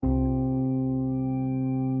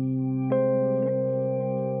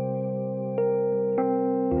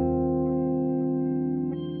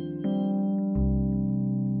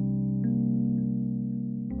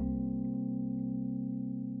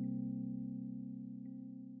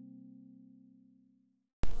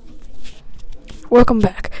Welcome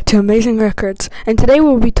back to Amazing Records, and today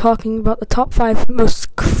we'll be talking about the top 5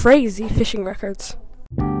 most crazy fishing records.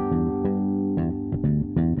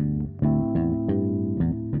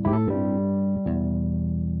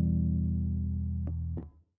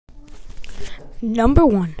 Number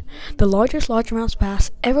 1. The largest largemouth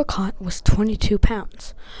bass ever caught was 22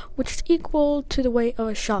 pounds, which is equal to the weight of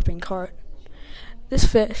a shopping cart. This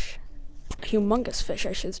fish, a humongous fish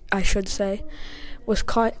I should say, was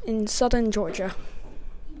caught in southern Georgia.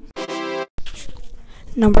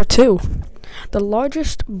 Number 2. The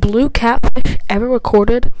largest blue catfish ever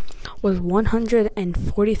recorded was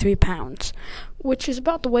 143 pounds, which is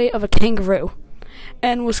about the weight of a kangaroo,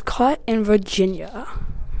 and was caught in Virginia.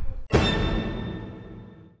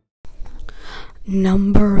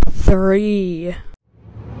 Number 3.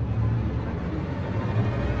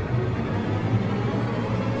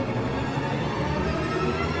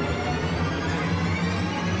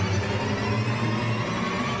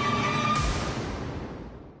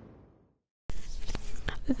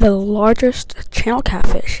 The largest channel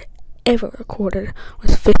catfish ever recorded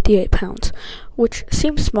was 58 pounds, which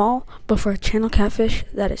seems small, but for a channel catfish,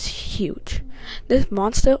 that is huge. This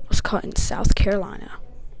monster was caught in South Carolina.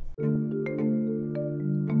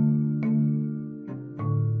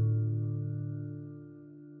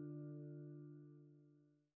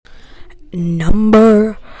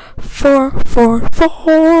 Number 4.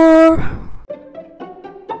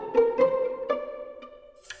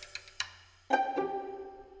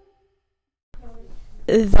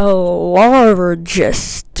 The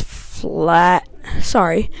largest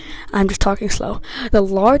The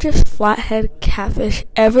largest flathead catfish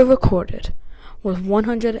ever recorded was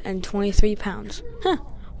 123 pounds.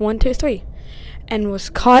 123. And was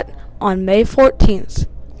caught on May 14th,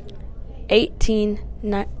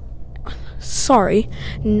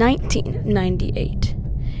 1998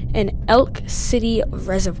 in Elk City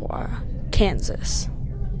Reservoir, Kansas.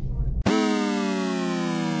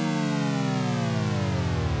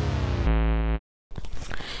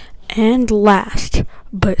 And last,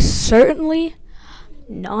 but certainly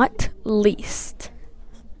not least,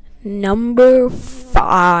 number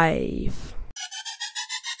 5.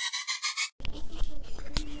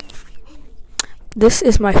 This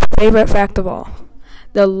is my favorite fact of all.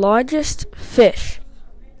 The largest fish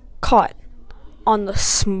caught on the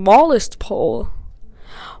smallest pole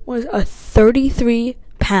was a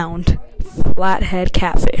 33-pound flathead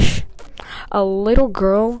catfish. The little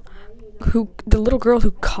girl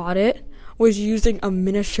who caught it was using a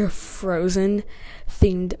miniature Frozen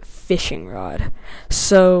themed fishing rod.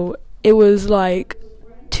 So it was like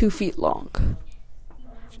 2 feet long,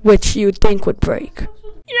 which you would think would break.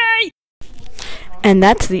 Yay! And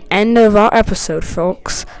that's the end of our episode,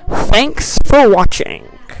 folks. Thanks for watching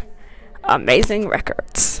Amazing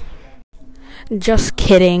Records. Just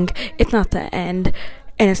kidding. It's not the end,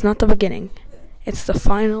 and it's not the beginning. It's the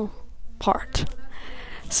final part.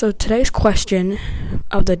 So today's question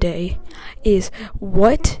of the day is,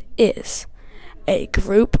 what is a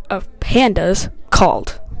group of pandas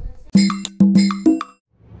called?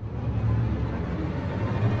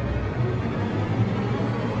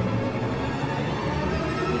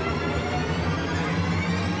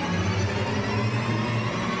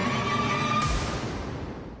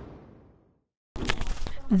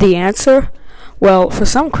 The answer? Well, for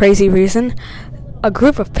some crazy reason, a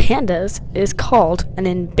group of pandas is called an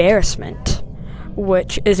embarrassment,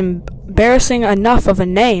 which is embarrassing enough of a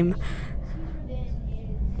name.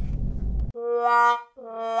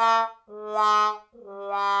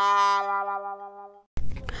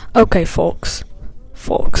 Okay, folks,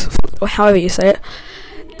 however you say it,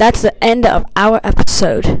 that's the end of our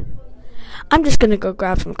episode. I'm just gonna go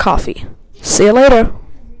grab some coffee. See you later.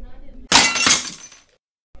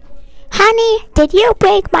 Honey, did you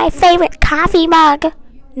break my favorite coffee mug?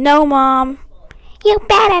 No, Mom. You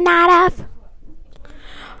better not have.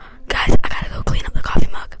 Guys, I gotta go clean up the coffee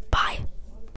mug.